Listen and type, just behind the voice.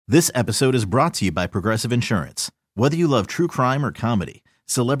This episode is brought to you by Progressive Insurance. Whether you love true crime or comedy,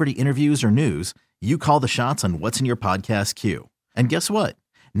 celebrity interviews or news, you call the shots on what's in your podcast queue. And guess what?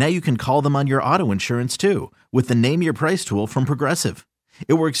 Now you can call them on your auto insurance too with the Name Your Price tool from Progressive.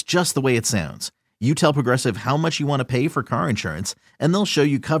 It works just the way it sounds. You tell Progressive how much you want to pay for car insurance, and they'll show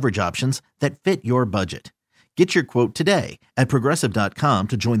you coverage options that fit your budget. Get your quote today at Progressive.com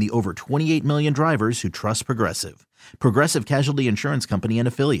to join the over 28 million drivers who trust Progressive. Progressive Casualty Insurance Company and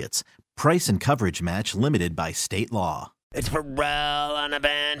Affiliates. Price and coverage match limited by state law. It's Pharrell on the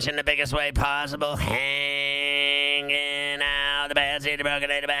bench in the biggest way possible, hanging out the bad seed, the broken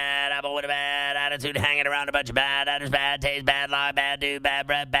day, the bad apple with a bad attitude, hanging around a bunch of bad actors, bad taste, bad lie, bad dude, bad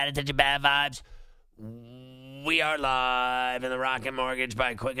breath, bad attention, bad vibes. We are live in the Rocket Mortgage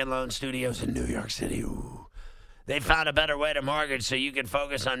by Quicken Loan Studios in New York City. Ooh. They found a better way to mortgage so you can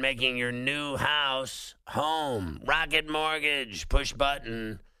focus on making your new house home. Rocket Mortgage. Push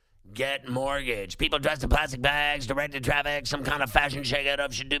button. Get mortgage. People dressed in plastic bags, directed traffic, some kind of fashion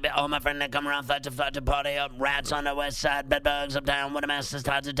shakeout should do. Oh, my friend, they come around, fudge a party up. Rats on the west side, bed bugs uptown. What a mess, this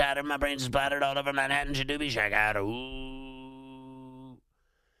tides are tattered. My brains are splattered all over Manhattan. Should do be shakeout. Ooh.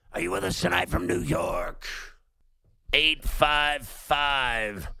 Are you with us tonight from New York?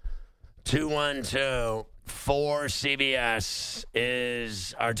 855-212-4CBS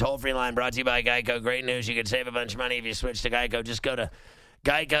is our toll-free line brought to you by Geico. Great news. You can save a bunch of money if you switch to Geico. Just go to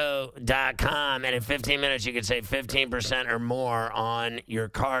Geico.com, and in 15 minutes, you can save 15% or more on your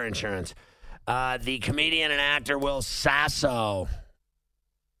car insurance. The comedian and actor Will Sasso.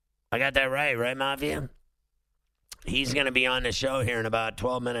 I got that right, Mafia? He's going to be on the show here in about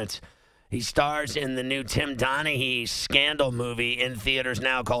 12 minutes. He stars in the new Tim Donaghy scandal movie in theaters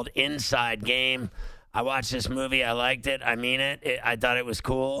now called Inside Game. I watched this movie. I liked it. I mean it. I thought it was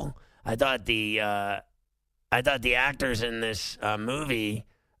cool. I thought the actors in this movie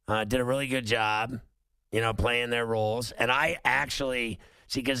did a really good job, playing their roles. And I actually,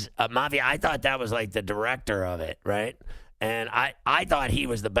 because Mafia, I thought that was like the director of it, right? And I thought he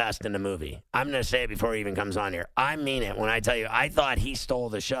was the best in the movie. I'm going to say it before he even comes on here. I mean it when I tell you, I thought he stole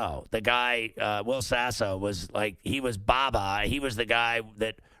the show. The guy, Will Sasso, was like, he was Baba. He was the guy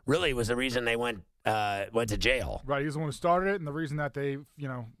that really was the reason they went to jail. Right, he was the one who started it and the reason that they,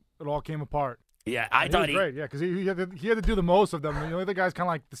 it all came apart. Yeah, I thought he was great. Yeah, because he had to do the most of them. The other guys kind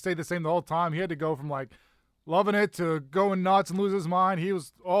of like stayed the same the whole time. He had to go from like loving it to going nuts and losing his mind. He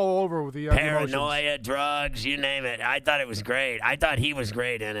was all over with the paranoia, emotions. Drugs, you name it. I thought it was great. I thought he was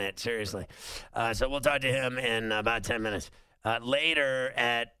great in it. Seriously. So we'll talk to him in about 10 minutes. Later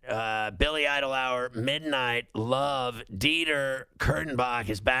at Billy Idol Hour, midnight, Love, Dieter Kurtenbach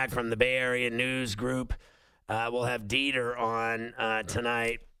is back from the Bay Area News Group. We'll have Dieter on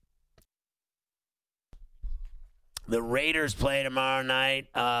tonight. The Raiders play tomorrow night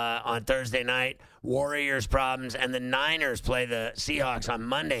on Thursday night. Warriors problems. And the Niners play the Seahawks on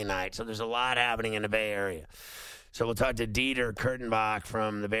Monday night. So there's a lot happening in the Bay Area. So we'll talk to Dieter Kurtenbach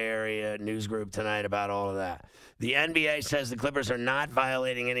from the Bay Area News Group tonight about all of that. The NBA says the Clippers are not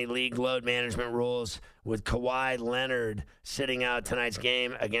violating any league load management rules with Kawhi Leonard sitting out tonight's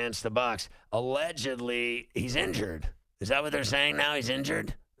game against the Bucks. Allegedly, he's injured. Is that what they're saying now? He's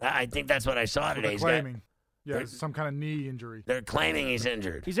injured? I think that's what I saw today. He's claiming. Yeah, some kind of knee injury. They're claiming he's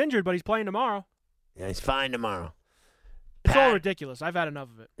injured. He's injured, but he's playing tomorrow. Yeah, he's fine tomorrow. It's all ridiculous. I've had enough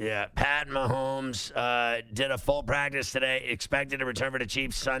of it. Yeah, Pat Mahomes did a full practice today, expected to return for the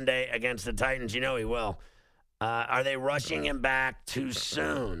Chiefs Sunday against the Titans. You know he will. Are they rushing him back too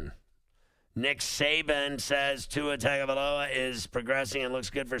soon? Nick Saban says Tua Tagovailoa is progressing and looks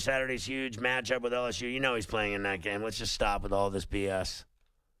good for Saturday's huge matchup with LSU. You know he's playing in that game. Let's just stop with all this BS.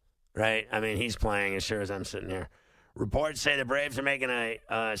 Right? I mean, he's playing as sure as I'm sitting here. Reports say the Braves are making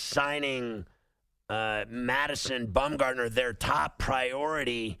a signing Madison Bumgarner their top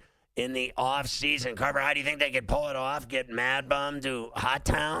priority in the offseason. Carver, how do you think they could pull it off? Get Mad Bum to Hot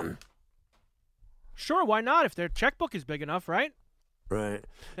Town? Sure, why not? If their checkbook is big enough, right? Right.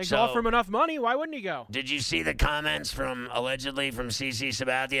 They can offer him enough money. Why wouldn't he go? Did you see the comments allegedly from CC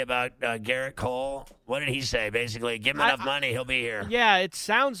Sabathia about Garrett Cole? What did he say? Basically, give him enough money, he'll be here. Yeah, it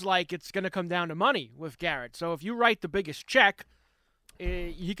sounds like it's going to come down to money with Garrett. So if you write the biggest check,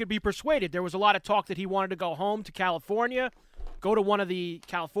 he could be persuaded. There was a lot of talk that he wanted to go home to California, go to one of the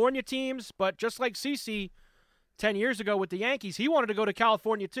California teams. But just like CC 10 years ago with the Yankees, he wanted to go to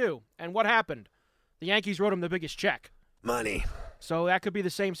California too. And what happened? The Yankees wrote him the biggest check. Money. So that could be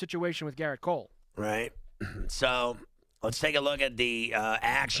the same situation with Garrett Cole. Right. So let's take a look at the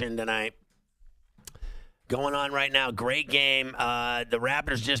action tonight. Going on right now, great game. The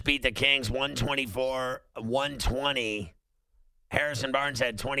Raptors just beat the Kings 124-120. Harrison Barnes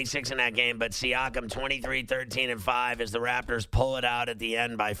had 26 in that game, but Siakam 23, 13, and 5 as the Raptors pull it out at the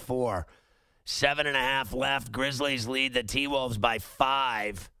end by 4. 7.5 left. Grizzlies lead the T-Wolves by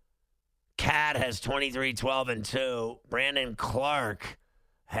 5. Cat has 23, 12, and 2. Brandon Clark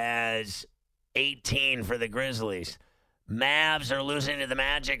has 18 for the Grizzlies. Mavs are losing to the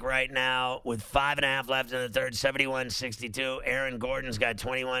Magic right now with 5.5 left in the third, 71-62. Aaron Gordon's got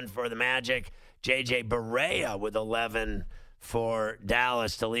 21 for the Magic. J.J. Barea with 11 for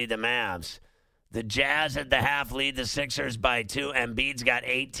Dallas to lead the Mavs. The Jazz at the half lead the Sixers by 2. Embiid's got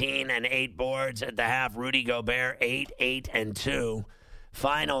 18 and 8 boards at the half. Rudy Gobert, 8, 8, and 2.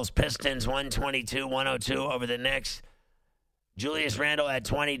 Finals, Pistons 122-102 over the Knicks. Julius Randle had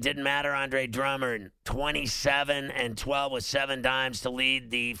 20, didn't matter. Andre Drummond, 27 and 12 with 7 dimes to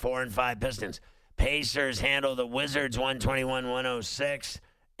lead the 4 and 5 Pistons. Pacers handle the Wizards 121-106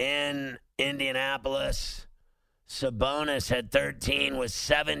 in Indianapolis. Sabonis had 13 with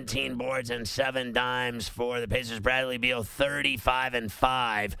 17 boards and 7 dimes for the Pacers. Bradley Beal, 35 and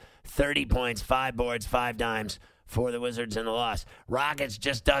 5, 30 points, 5 boards, 5 dimes for the Wizards in the loss. Rockets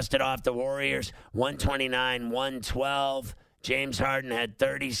just dusted off the Warriors, 129-112. James Harden had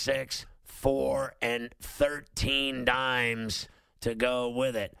 36, 4, and 13 dimes to go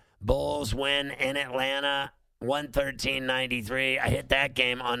with it. Bulls win in Atlanta, 113-93. I hit that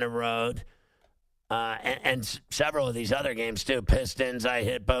game on the road. And several of these other games, too. Pistons, I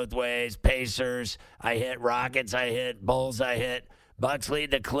hit both ways. Pacers, I hit. Rockets, I hit. Bulls, I hit. Bucks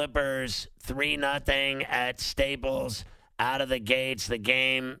lead the Clippers 3-0 at Staples out of the gates. The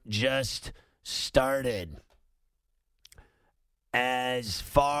game just started. As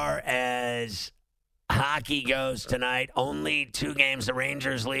far as hockey goes tonight, only 2 games. The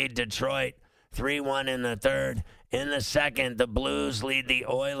Rangers lead Detroit 3-1 in the third. In the second, the Blues lead the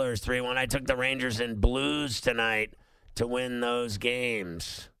Oilers 3-1. I took the Rangers and Blues tonight to win those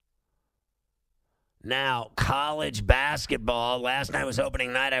games. Now, college basketball. Last night was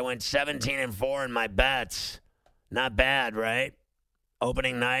opening night. I went 17-4 in my bets. Not bad, right?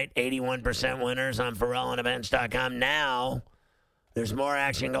 Opening night, 81% winners on FerrellOnTheBench.com. Now, there's more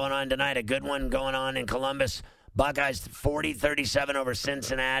action going on tonight. A good one going on in Columbus. Buckeyes 40-37 over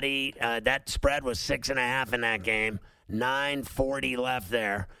Cincinnati. That spread was 6.5 in that game. 9:40 left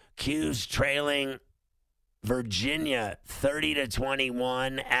there. Q's trailing Virginia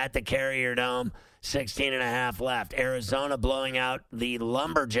 30-21 at the Carrier Dome. 16.5 left. Arizona blowing out the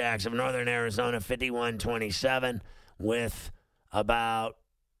Lumberjacks of Northern Arizona 51-27 with about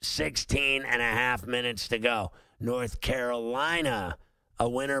 16.5 minutes to go. North Carolina, a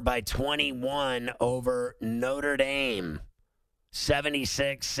winner by 21 over Notre Dame.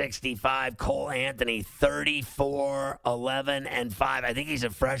 76-65. Cole Anthony, 34, 11, and 5. I think he's a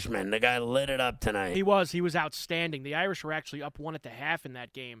freshman. The guy lit it up tonight. He was outstanding. The Irish were actually up 1 at the half in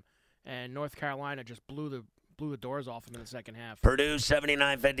that game, and North Carolina just blew the doors off them in the second half. Purdue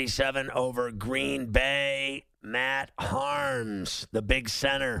 79-57 over Green Bay. Matt Harms, the big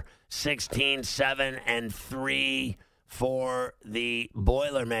center, 16, 7, and 3 for the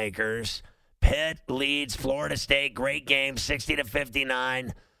Boilermakers. Pitt leads Florida State. Great game,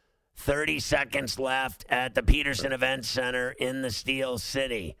 60-59. 30 seconds left at the Peterson Event Center in the Steel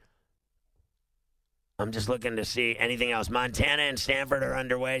City. I'm just looking to see anything else. Montana and Stanford are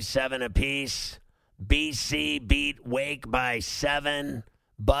underway, 7 apiece. BC beat Wake by 7.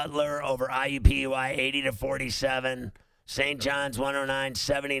 Butler over IUPUI 80-47. St. John's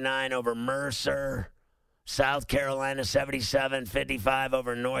 109-79 over Mercer. South Carolina 77-55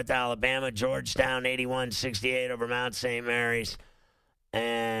 over North Alabama. Georgetown 81-68 over Mount St. Mary's.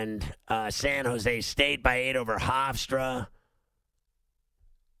 And San Jose State by 8 over Hofstra.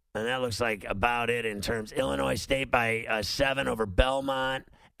 And that looks like about it in terms. Illinois State by 7 over Belmont.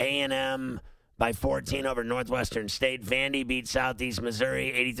 A&M by 14 over Northwestern State. Vandy beat Southeast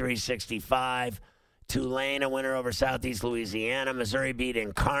Missouri 83-65. Tulane, a winner over Southeast Louisiana. Missouri beat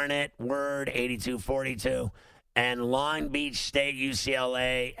Incarnate Word 82-42. And Long Beach State,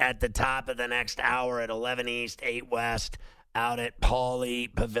 UCLA at the top of the next hour at 11 East, 8 West, out at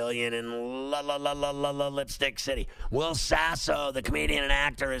Pauley Pavilion in Lipstick City. Will Sasso, the comedian and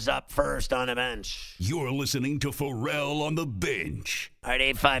actor, is up first on the bench. You're listening to Pharrell on the Bench. All right,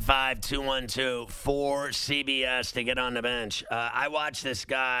 855-212-4CBS to get on the bench. I watched this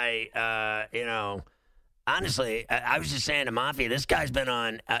guy, honestly, I was just saying to Mafia, this guy's been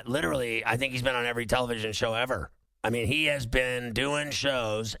on, literally, I think he's been on every television show ever. I mean, he has been doing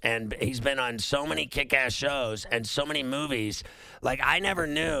shows, and he's been on so many kick-ass shows and so many movies. Like, I never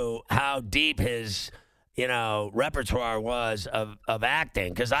knew how deep his repertoire was of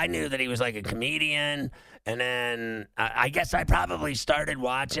acting, because I knew that he was like a comedian. And then I guess I probably started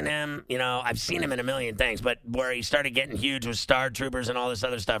watching him. I've seen him in a million things, but where he started getting huge was Star Troopers and all this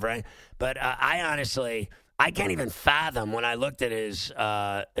other stuff, right? But I can't even fathom when I looked at his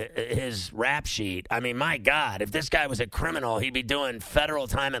rap sheet. I mean, my God, if this guy was a criminal, he'd be doing federal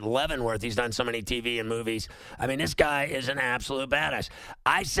time at Leavenworth. He's done so many TV and movies. I mean, this guy is an absolute badass.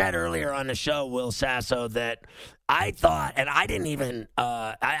 I said earlier on the show, Will Sasso, that I thought, and I didn't even,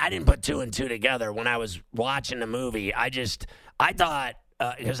 I didn't put two and two together when I was watching the movie. I thought,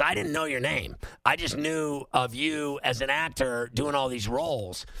 because I didn't know your name. I just knew of you as an actor doing all these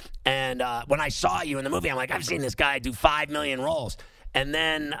roles. And when I saw you in the movie, I'm like, I've seen this guy do 5 million roles. And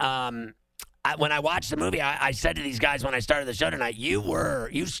then when I watched the movie, I said to these guys when I started the show tonight,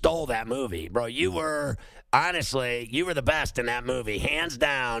 you stole that movie, bro. Honestly, you were the best in that movie. Hands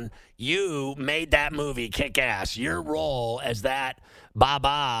down, you made that movie kick ass. Your role as that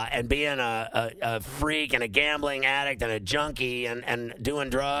Baba and being a freak and a gambling addict and a junkie and doing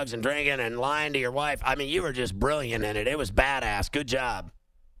drugs and drinking and lying to your wife. I mean, you were just brilliant in it. It was badass. Good job.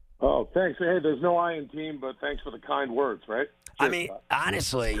 Oh, thanks. Hey, there's no I in team, but thanks for the kind words, right? I mean,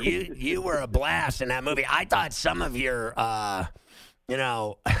 honestly, you were a blast in that movie. I thought some of your,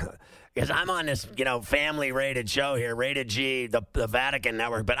 because I'm on this, family-rated show here, Rated G, the Vatican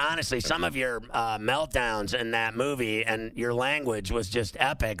Network. But honestly, some of your meltdowns in that movie and your language was just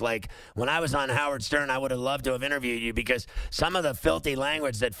epic. Like, when I was on Howard Stern, I would have loved to have interviewed you, because some of the filthy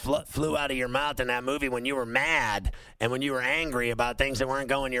language that flew out of your mouth in that movie when you were mad and when you were angry about things that weren't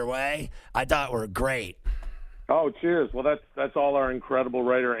going your way, I thought were great. Oh, cheers. Well, that's all our incredible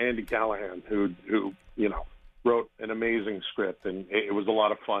writer, Andy Callahan, who wrote an amazing script, and it was a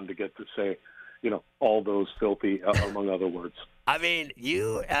lot of fun to get to say, all those filthy, among other words. I mean,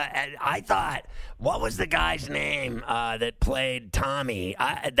 I thought, what was the guy's name that played Tommy?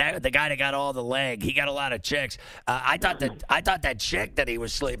 The guy that got all the leg. He got a lot of chicks. I thought that chick that he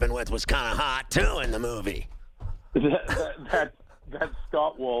was sleeping with was kind of hot too in the movie. That's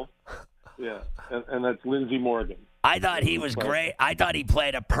Scott Wolf. Yeah, and that's Lindsay Morgan. I thought he was great. I thought he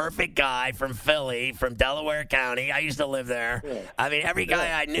played a perfect guy from Philly, from Delaware County. I used to live there. Yeah. I mean, every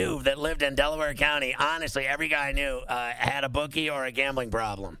guy I knew that lived in Delaware County, honestly, every guy I knew had a bookie or a gambling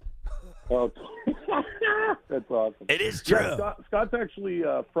problem. Oh, that's awesome. It is true. Yeah, Scott's actually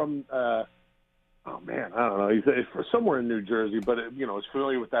from, I don't know. He's somewhere in New Jersey, but, is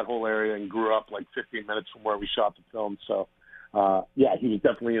familiar with that whole area and grew up like 15 minutes from where we shot the film. So, he was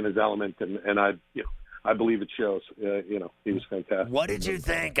definitely in his element, and I believe it shows. He was fantastic. What did you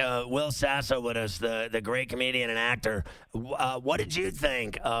think? Will Sasso with us, the great comedian and actor. What did you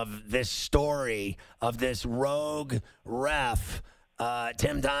think of this story of this rogue ref,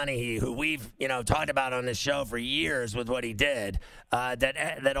 Tim Donahue, who we've talked about on this show for years with what he did?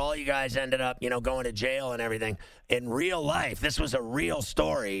 That all you guys ended up going to jail and everything. In real life, this was a real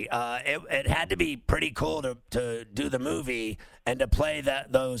story. It had to be pretty cool to do the movie and to play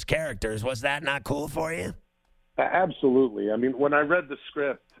those characters. Was that not cool for you? Absolutely. I mean, when I read the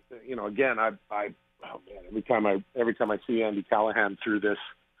script, again, every time I see Andy Callahan through this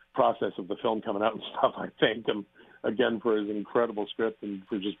process of the film coming out and stuff, I thank him again for his incredible script and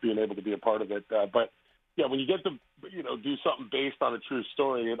for just being able to be a part of it. But yeah, when you get to do something based on a true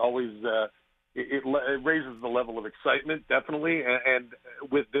story, it always it raises the level of excitement, definitely. And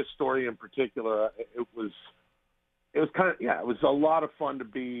with this story in particular, it was it was a lot of fun to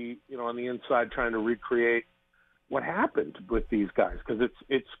be on the inside trying to recreate what happened with these guys, because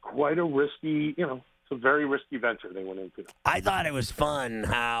it's quite a risky a very risky venture they went into. I thought it was fun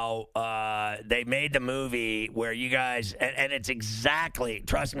how they made the movie where you guys, and it's exactly,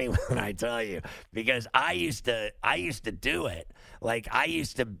 trust me when I tell you, because I used to do it. Like I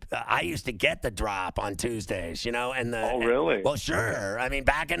used to get the drop on Tuesdays, and oh really? Well, sure. I mean,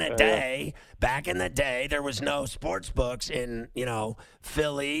 back in the day, there was no sports books in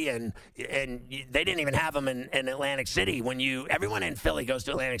Philly, and they didn't even have them in Atlantic City. Everyone in Philly goes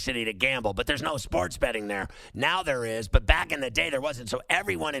to Atlantic City to gamble, but there's no sports betting there. Now there is, but back in the day there wasn't. So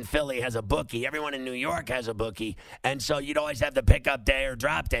everyone in Philly has a bookie. Everyone in New York has a bookie, and so you'd always have the pickup day or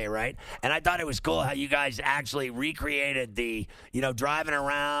drop day, right? And I thought it was cool how you guys actually recreated the driving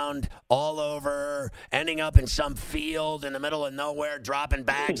around all over, ending up in some field in the middle of nowhere, dropping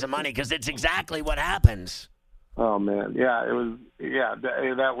bags of money, because it's exactly what happens. Oh man, yeah, it was. Yeah,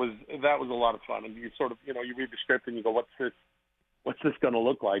 that was a lot of fun. And you sort of, you read the script and you go, what's this going to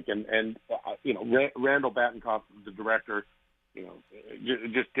look like? And Randall Battenkoff, the director,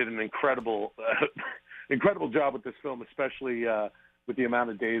 just did an incredible job with this film, especially with the amount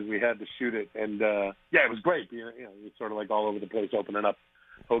of days we had to shoot it. And yeah, it was great. It's sort of like all over the place, opening up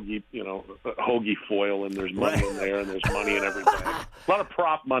hoagie foil, and there's money in there, and there's money in every bag. A lot of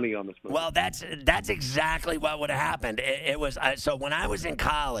prop money on this movie. Well, that's exactly what would have happened. It was so when I was in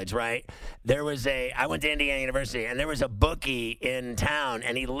college, right? I went to Indiana University, and there was a bookie in town,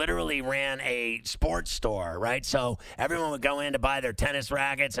 and he literally ran a sports store, right? So everyone would go in to buy their tennis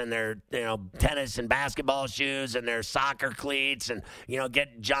rackets and their tennis and basketball shoes and their soccer cleats, and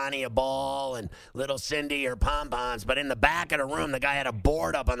get Johnny a ball and little Cindy her pom-poms. But in the back of the room, the guy had a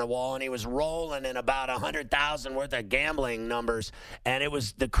board up on the wall, and he was rolling in about 100,000 worth of gambling numbers, and it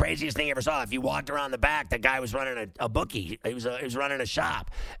was the craziest thing you ever saw. If you walked around the back, the guy was running a bookie. He was running a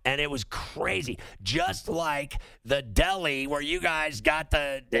shop, and it was crazy. Just like the deli where you guys got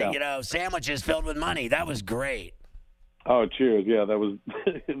the sandwiches filled with money. That was great. Oh, cheers! Yeah, that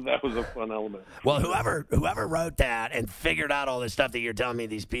was a fun element. Well, whoever wrote that and figured out all this stuff that you're telling me,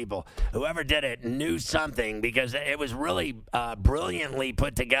 these people, whoever did it knew something, because it was really brilliantly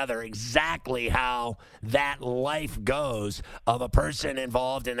put together, exactly how that life goes of a person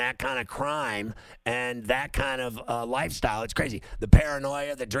involved in that kind of crime and that kind of lifestyle. It's crazy. The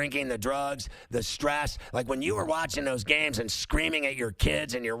paranoia, the drinking, the drugs, the stress. Like when you were watching those games and screaming at your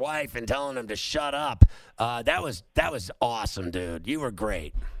kids and your wife and telling them to shut up, that was awesome, dude. You were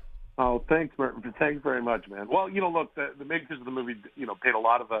great. Oh, thanks very much, man. Well, look, the makers of the movie, paid a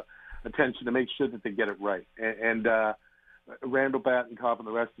lot of attention to make sure that they get it right. And Randall Battenkoff and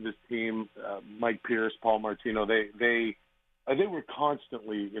the rest of his team, Mike Pierce, Paul Martino, they were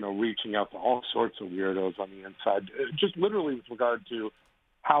constantly, reaching out to all sorts of weirdos on the inside, just literally with regard to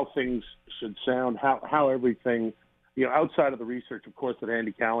how things should sound, how everything. Outside of the research, of course, that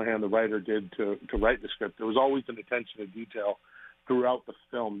Andy Callahan, the writer, did to write the script, there was always an attention to detail throughout the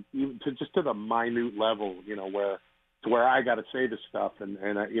film, even to the minute level, where I got to say this stuff, and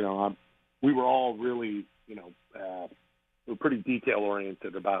we were all really, we're pretty detail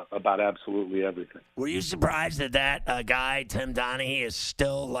oriented about absolutely everything. Were you surprised that guy Tim Donaghy is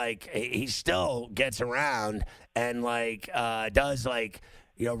still he still gets around and does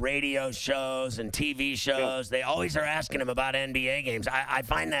radio shows and TV shows? Yeah. They always are asking him about NBA games. I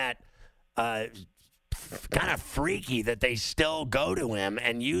find that kind of freaky that they still go to him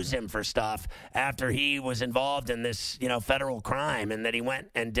and use him for stuff after he was involved in this, federal crime, and that he went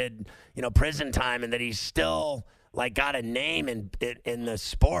and did, prison time, and that he's still got a name in the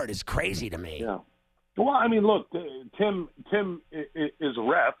sport is crazy to me. Yeah. Well, I mean, look, Tim is a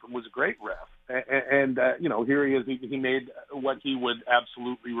ref and was a great ref. And here he is. He made what he would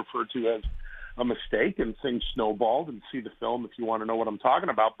absolutely refer to as a mistake, and things snowballed. And see the film if you want to know what I'm talking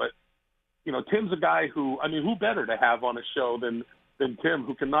about. But, Tim's a guy who better to have on a show than Tim,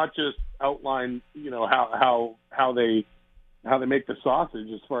 who can not just outline, how they make the sausage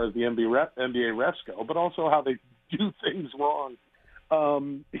as far as the NBA refs go, but also how they do things wrong.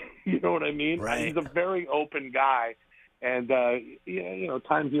 You know what I mean? Right. He's a very open guy. And,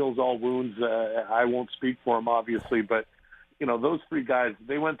 time heals all wounds. I won't speak for him, obviously, but, those three guys,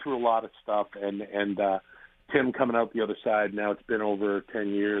 they went through a lot of stuff. And Tim coming out the other side, now it's been over 10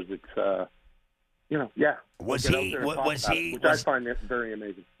 years. It's, yeah. Was he, I find it very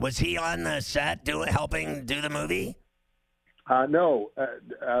amazing. Was he on the set helping do the movie? No.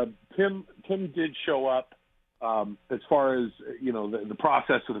 Tim did show up as far as, the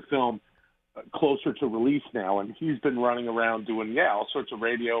process of the film. Closer to release now, and he's been running around doing all sorts of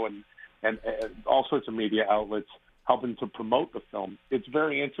radio and all sorts of media outlets helping to promote the film. It's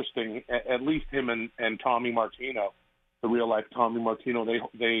very interesting. At least him and Tommy Martino, the real life Tommy Martino,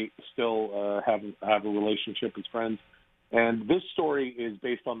 they still have a relationship as friends. And this story is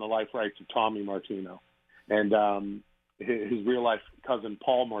based on the life rights of Tommy Martino, and his real life cousin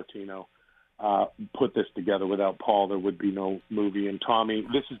Paul Martino put this together. Without Paul, there would be no movie. And Tommy,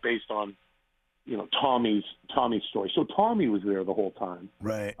 this is based on Tommy's story. So Tommy was there the whole time,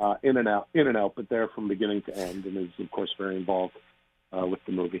 right? In and out, but there from beginning to end, and is of course very involved with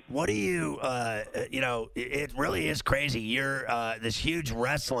the movie. What do you, it really is crazy. You're this huge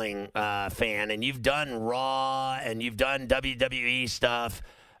wrestling fan, and you've done Raw and you've done WWE stuff.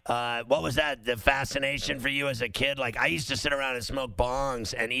 What was that, the fascination for you as a kid? I used to sit around and smoke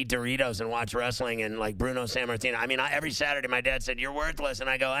bongs and eat Doritos and watch wrestling, and Bruno Sammartino. I mean, every Saturday my dad said, "You're worthless," and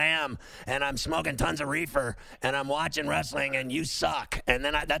I go, "I am," and I'm smoking tons of reefer, and I'm watching wrestling, and you suck. And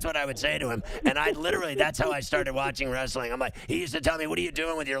then that's what I would say to him. And that's how I started watching wrestling. I'm like, he used to tell me, "What are you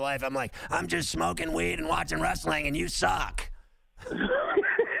doing with your life?" I'm like, "I'm just smoking weed and watching wrestling, and you suck."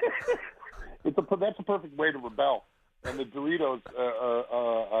 That's a perfect way to rebel. And the Doritos,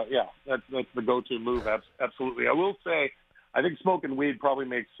 that's the go-to move. Absolutely. I will say, I think smoking weed probably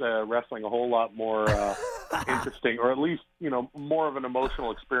makes wrestling a whole lot more interesting, or at least, more of an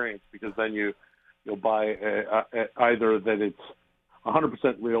emotional experience, because then you'll buy either that it's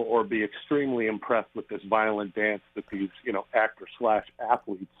 100% real or be extremely impressed with this violent dance that these,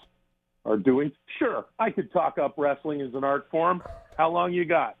 actor/athletes are doing. Sure, I could talk up wrestling as an art form. How long you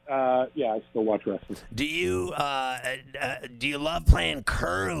got? Yeah, I still watch wrestling. Do you love playing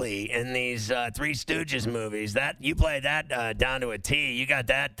Curly in these Three Stooges movies? That you play that down to a T. You got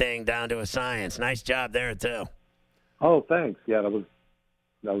that thing down to a science. Nice job there too. Oh, thanks. Yeah, that was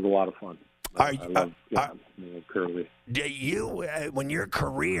a lot of fun. I love Curly. Do you, when your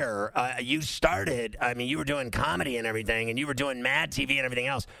career, you started, you were doing comedy and everything, and you were doing Mad TV and everything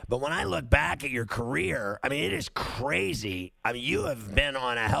else. But when I look back at your career, it is crazy. You have been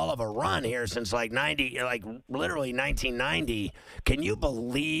on a hell of a run here since literally 1990. Can you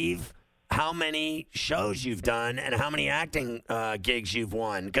believe how many shows you've done and how many acting gigs you've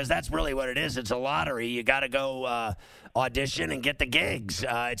won? Because that's really what it is. It's a lottery. You got to go audition and get the gigs.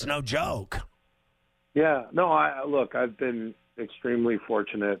 It's no joke. Yeah, no. I've been extremely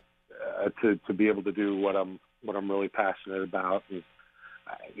fortunate to be able to do what I'm really passionate about. And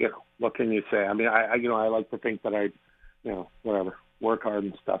what can you say? I like to think that I work hard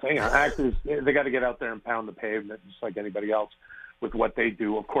and stuff. Actors, they got to get out there and pound the pavement just like anybody else with what they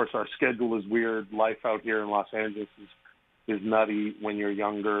do. Of course, our schedule is weird. Life out here in Los Angeles is nutty when you're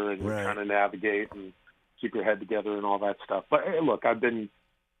younger and you're trying to navigate and keep your head together and all that stuff. But hey, look, I've been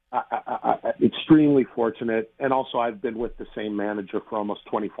extremely fortunate, and also I've been with the same manager for almost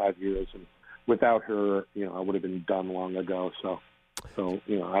 25 years, and without her, I would have been done long ago. So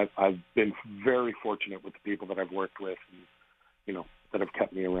I've been very fortunate with the people that I've worked with, and, that have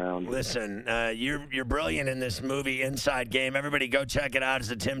kept me around. Listen, you're brilliant in this movie, Inside Game. Everybody go check it out.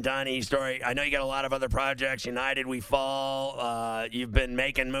 It's a Tim Donaghy story. I know you got a lot of other projects. United We Fall. You've been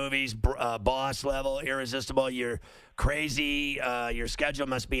making movies, Boss Level, Irresistible. You're crazy. Your schedule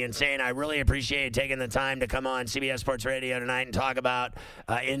must be insane. I really appreciate you taking the time to come on CBS Sports Radio tonight and talk about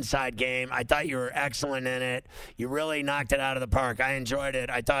Inside Game. I thought you were excellent in it. You really knocked it out of the park. I enjoyed it.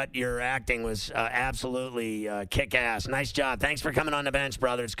 I thought your acting was absolutely kick-ass. Nice job. Thanks for coming on the bench,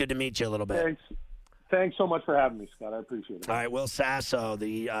 brother. It's good to meet you a little bit. Thanks so much for having me, Scott. I appreciate it. All right, Will Sasso,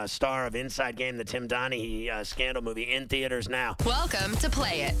 the star of Inside Game, the Tim Donaghy scandal movie, in theaters now. Welcome to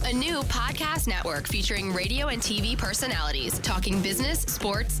Play It, a new podcast network featuring radio and TV personalities talking business,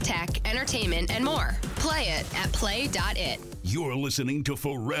 sports, tech, entertainment, and more. Play it at play.it. You're listening to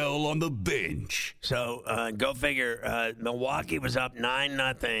Pharrell on the Bench. So, go figure. Milwaukee was up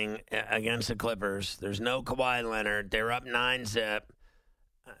 9-0 against the Clippers. There's no Kawhi Leonard. They were up 9-0.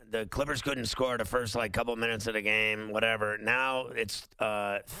 The Clippers couldn't score the first couple minutes of the game, whatever. Now it's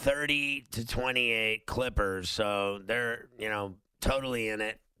 30-28 Clippers, so they're totally in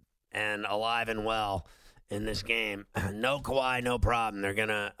it and alive and well in this game. No Kawhi, no problem. They're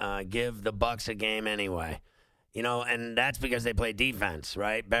gonna give the Bucks a game anyway, and that's because they play defense,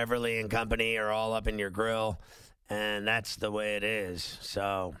 right? Beverly and company are all up in your grill, and that's the way it is.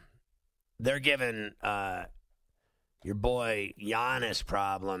 So they're giving your boy Giannis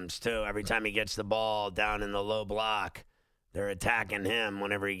problems, too. Every time he gets the ball down in the low block, they're attacking him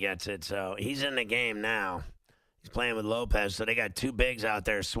whenever he gets it. So he's in the game now. He's playing with Lopez, so they got two bigs out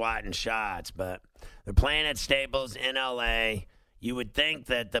there swatting shots. But they're playing at Staples in L.A. You would think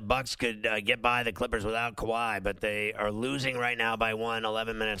that the Bucks could get by the Clippers without Kawhi, but they are losing right now by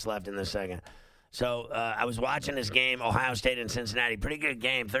 11 minutes left in the second. So I was watching this game, Ohio State and Cincinnati. Pretty good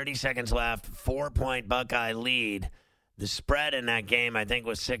game, 30 seconds left, 4-point Buckeye lead. The spread in that game, I think,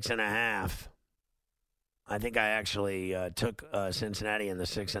 was 6.5. I think I actually took Cincinnati in the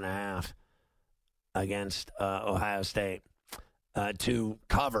 6.5 against Ohio State to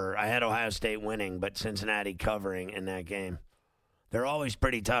cover. I had Ohio State winning, but Cincinnati covering in that game. They're always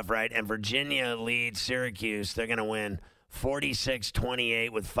pretty tough, right? And Virginia leads Syracuse. They're going to win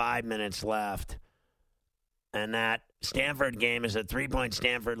 46-28 with 5 minutes left. And that Stanford game is a 3-point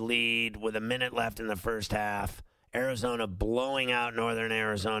Stanford lead with a minute left in the first half. Arizona blowing out Northern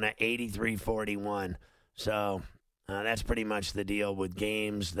Arizona 83-41. So that's pretty much the deal with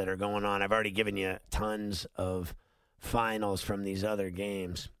games that are going on. I've already given you tons of finals from these other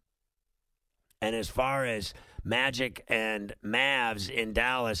games. And as far as Magic and Mavs in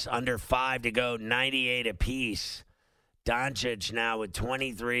Dallas, under 5 to go, 98 apiece. Doncic now with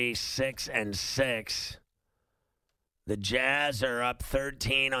 23, 6 and 6. The Jazz are up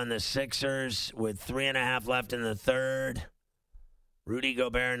 13 on the Sixers with 3.5 left in the third. Rudy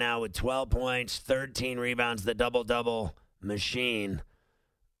Gobert now with 12 points, 13 rebounds, the double-double machine,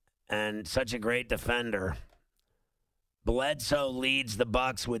 and such a great defender. Bledsoe leads the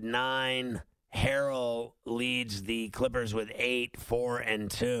Bucks with 9. Harrell leads the Clippers with 8, 4,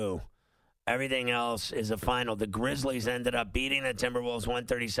 and 2. Everything else is a final. The Grizzlies ended up beating the Timberwolves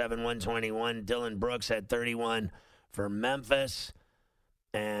 137-121. Dylan Brooks had 31 for Memphis.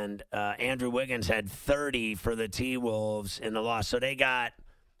 And Andrew Wiggins had 30 for the T-Wolves in the loss. So they got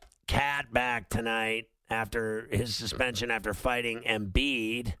Cat back tonight after his suspension after fighting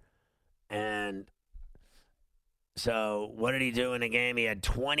Embiid. And so what did he do in the game? He had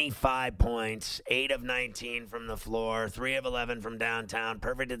 25 points, 8 of 19 from the floor, 3 of 11 from downtown,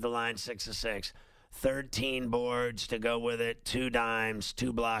 perfect at the line, 6 of 6, 13 boards to go with it, 2 dimes,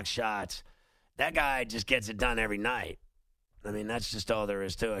 2 block shots. That guy just gets it done every night. I mean, that's just all there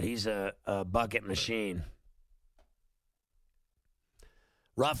is to it. He's a bucket machine.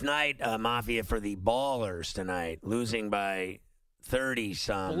 Rough night, Mafia, for the Ballers tonight, losing by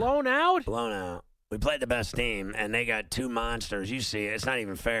 30-some. Blown out? Blown out. We played the best team, and they got 2 monsters. You see it. It's not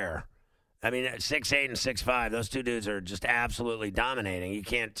even fair. I mean, 6'8" and 6'5", those 2 dudes are just absolutely dominating. You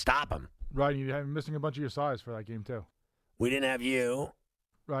can't stop them. Right, and you're missing a bunch of your size for that game, too. We didn't have you.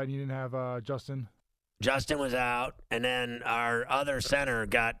 Right, and you didn't have Justin. Justin was out, and then our other center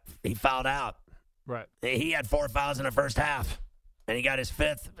he fouled out. Right. He had 4 fouls in the first half, and he got his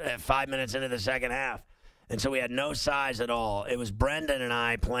 5th 5 minutes into the second half. And so we had no size at all. It was Brendan and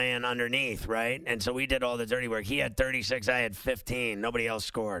I playing underneath, right? And so we did all the dirty work. He had 36, I had 15. Nobody else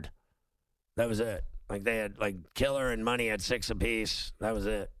scored. That was it. Like they had, Killer and Money had 6 apiece. That was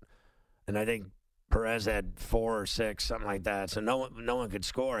it. And I think Perez had 4 or 6, something like that. So no one could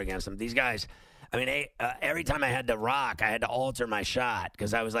score against them. These guys, I mean, every time I had to rock, I had to alter my shot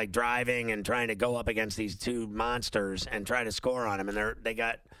because I was driving and trying to go up against these 2 monsters and try to score on them. And they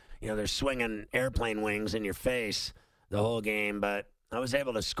got, they're swinging airplane wings in your face the whole game. But I was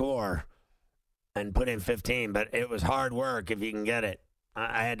able to score and put in 15. But it was hard work if you can get it.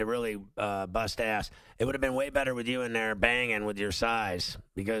 I had to really bust ass. It would have been way better with you in there banging with your size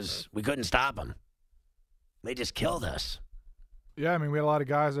because we couldn't stop them. They just killed us. Yeah, I mean, we had a lot of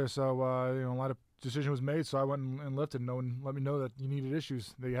guys there, so a lot of decision was made. So I went and lifted. No one let me know that you needed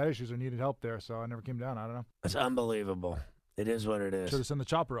issues, that you had issues or needed help there. So I never came down. I don't know. It's unbelievable. It is what it is. Should have sent the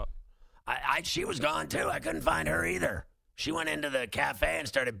chopper up. She was gone too. I couldn't find her either. She went into the cafe and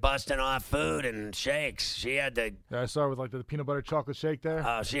started busting off food and shakes. She had the. Yeah, I saw her with the peanut butter chocolate shake there.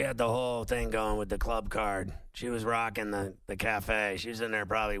 Oh, she had the whole thing going with the club card. She was rocking the cafe. She was in there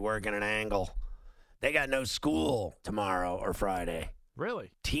probably working an angle. They got no school tomorrow or Friday.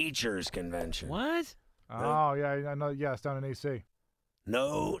 Really? Teachers convention. What? Oh, yeah, I know. Yeah, it's down in AC.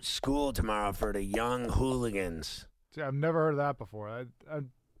 No school tomorrow for the young hooligans. See, I've never heard of that before.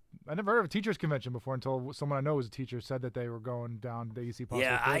 I never heard of a teachers convention before until someone I know was a teacher said that they were going down to AC.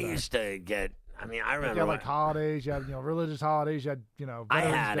 Yeah, I used to get. I mean, I remember. You had holidays. You had religious holidays. You had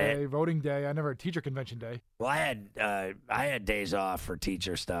Veterans Day, Voting Day. I never had Teacher Convention Day. Well, I had days off for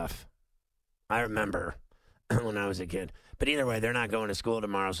teacher stuff. I remember when I was a kid. But either way, they're not going to school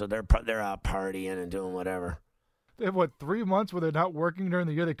tomorrow, so they're out partying and doing whatever. They have 3 months where they're not working during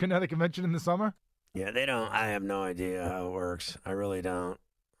the year? They couldn't have the convention in the summer? Yeah, they don't. I have no idea how it works. I really don't.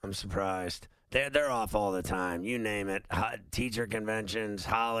 I'm surprised. They're off all the time. You name it. Teacher conventions,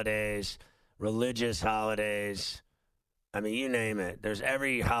 holidays, religious holidays. I mean, you name it. There's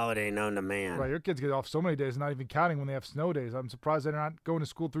every holiday known to man. Right, your kids get off so many days, not even counting when they have snow days. I'm surprised they're not going to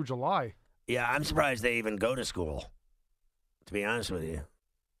school through July. Yeah, I'm surprised they even go to school, to be honest with you.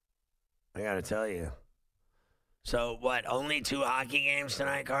 I got to tell you. So, what, only 2 hockey games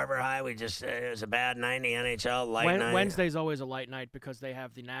tonight, Carver High? It was a bad night in the NHL, light night? Wednesday's always a light night because they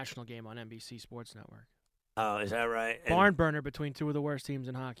have the national game on NBC Sports Network. Oh, is that right? Barn burner between 2 of the worst teams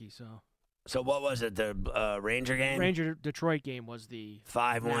in hockey, So what was it, the Ranger game? Ranger-Detroit game was the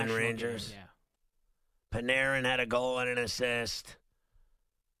 5-1 Rangers? Game, yeah. Panarin had a goal and an assist.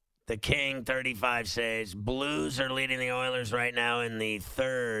 The King, 35 saves. Blues are leading the Oilers right now in the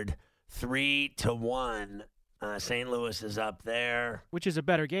third, 3-1. St. Louis is up there. Which is a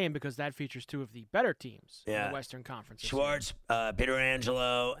better game because that features 2 of the better teams in the Western Conference. Schwartz,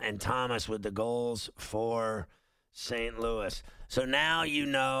 Pietrangelo, and Thomas with the goals for St. Louis. So now you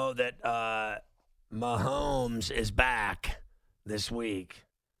know that Mahomes is back this week.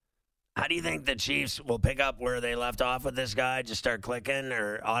 How do you think the Chiefs will pick up where they left off with this guy? Just start clicking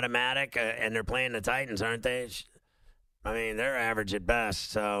or automatic? And they're playing the Titans, aren't they? I mean, they're average at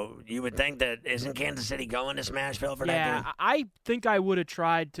best. So you would think that isn't Kansas City going to Smashville for that game? Yeah, I think I would have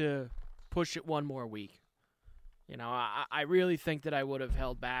tried to push it one more week. I really think that I would have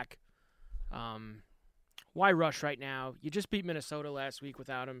held back. Why rush right now? You just beat Minnesota last week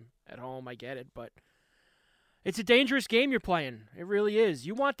without him at home. I get it, but It's a dangerous game you're playing. It really is.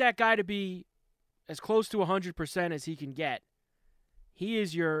 You want that guy to be as close to 100% as he can get. He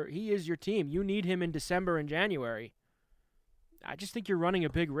is your team. You need him in December and January. I just think you're running a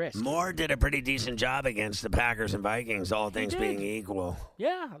big risk. Moore did a pretty decent job against the Packers and Vikings, all things being equal.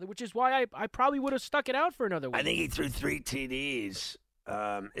 Yeah, which is why I probably would have stuck it out for another week. I think he threw 3 TDs.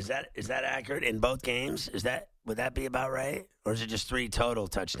 Is that accurate in both games? Would that be about right? Or is it just 3 total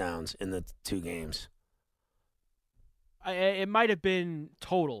touchdowns in the 2 games? It might have been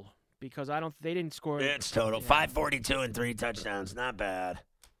total because they didn't score. It's total. 542 and 3 touchdowns. Not bad.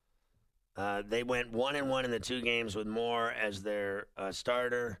 They went 1-1 in the 2 games with Moore as their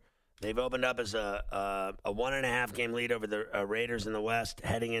starter. They've opened up as a 1.5 game lead over the Raiders in the West,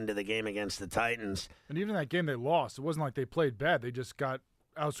 heading into the game against the Titans. And even that game they lost, it wasn't like they played bad. They just got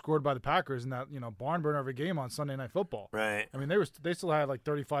outscored by the Packers in that barn burner of a game on Sunday Night Football. Right. I mean, they still had like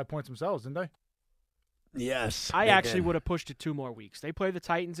 35 points themselves, didn't they? Yes. I actually would have pushed it 2 more weeks. They play the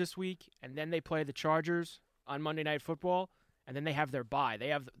Titans this week, and then they play the Chargers on Monday Night Football. And then they have their bye.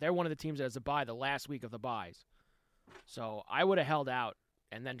 They're one of the teams that has a bye the last week of the byes. So I would have held out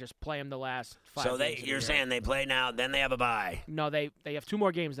and then just play them the last 5 So games. you're saying they play now, then they have a bye. No, they have 2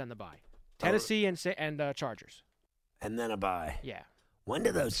 more games than the bye. Tennessee and Chargers. And then a bye. Yeah. When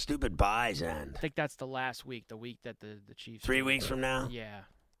do those stupid byes end? I think that's the last week, the week that the Chiefs. 3 weeks from now? Yeah.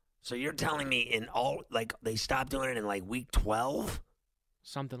 So you're telling me they stopped doing it in like week 12?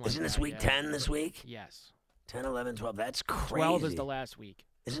 Something like that. Isn't this week 10 this week? Yes. 10, 11, 12. That's crazy. 12 is the last week.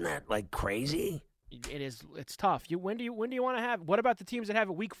 Isn't that like crazy? It is. It's tough. When do you want to have? What about the teams that have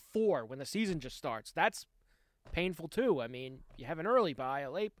it week 4 when the season just starts? That's painful too. I mean, you have an early bye,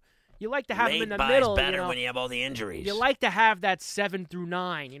 a late. You like to have them in the middle. Late better when you have all the injuries. You like to have that 7 through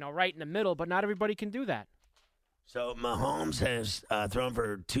 9, right in the middle, but not everybody can do that. So Mahomes has thrown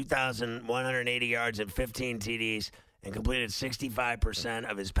for 2,180 yards and 15 TDs. And completed 65%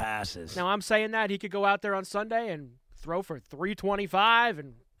 of his passes. Now, I'm saying that he could go out there on Sunday and throw for 325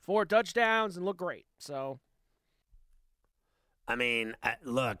 and 4 touchdowns and look great. So, I mean,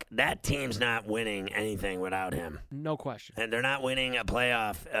 look, that team's not winning anything without him. No question. And they're not winning a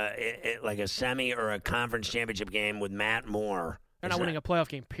playoff, like a semi or a conference championship game with Matt Moore. They're not winning a playoff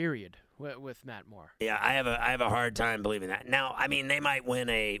game, period, with Matt Moore. Yeah, I have a hard time believing that. Now, I mean, they might win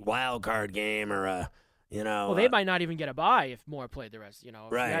a wild card game or a. Well, they might not even get a bye if Moore played the rest. If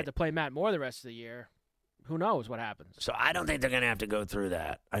right. you had to play Matt Moore the rest of the year, who knows what happens? So I don't think they're going to have to go through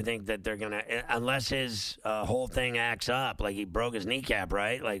that. I think that they're going to, unless his whole thing acts up, like he broke his kneecap,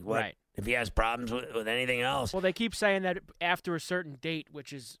 right? Like what? Right. If he has problems with anything else? Well, they keep saying that after a certain date,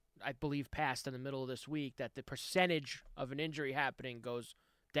 which is, I believe, passed in the middle of this week, that the percentage of an injury happening goes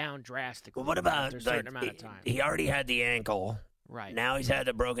down drastically. Well, what about after a certain amount of time? He already had the ankle. Right. Now he's had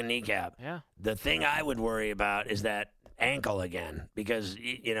the broken kneecap. Yeah. The thing I would worry about is that ankle again because,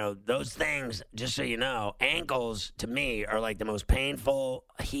 those things, just so you know, ankles to me are like the most painful,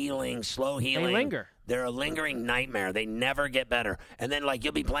 slow healing. They linger. They're a lingering nightmare. They never get better. And then,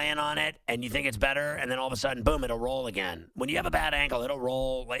 you'll be playing on it and you think it's better, and then all of a sudden, boom, it'll roll again. When you have a bad ankle, it'll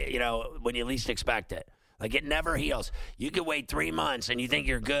roll, when you least expect it. It never heals. You could wait 3 months and you think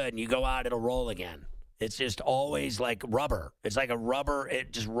you're good and you go out, it'll roll again. It's just always like rubber. It's like a rubber.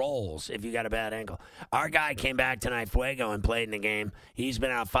 It just rolls if you got a bad ankle. Our guy came back tonight, Fuego, and played in the game. He's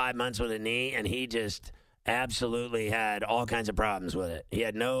been out 5 months with a knee, and he just absolutely had all kinds of problems with it. He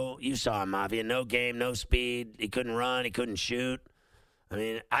had you saw him, Mafia, no game, no speed. He couldn't run. He couldn't shoot. I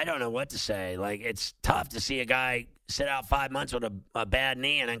mean, I don't know what to say. It's tough to see a guy sit out 5 months with a bad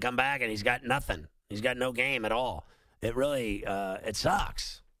knee and then come back, and he's got nothing. He's got no game at all. It really, it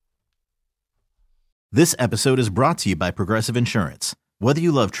sucks. This episode is brought to you by Progressive Insurance. Whether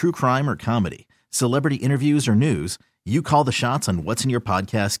you love true crime or comedy, celebrity interviews or news, you call the shots on what's in your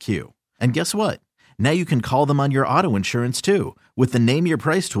podcast queue. And guess what? Now you can call them on your auto insurance too with the Name Your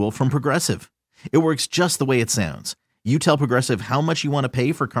Price tool from Progressive. It works just the way it sounds. You tell Progressive how much you want to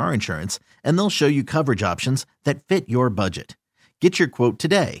pay for car insurance, and they'll show you coverage options that fit your budget. Get your quote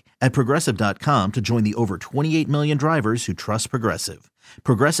today at Progressive.com to join the over 28 million drivers who trust Progressive.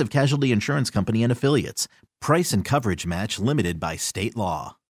 Progressive Casualty Insurance Company and Affiliates. Price and coverage match limited by state law.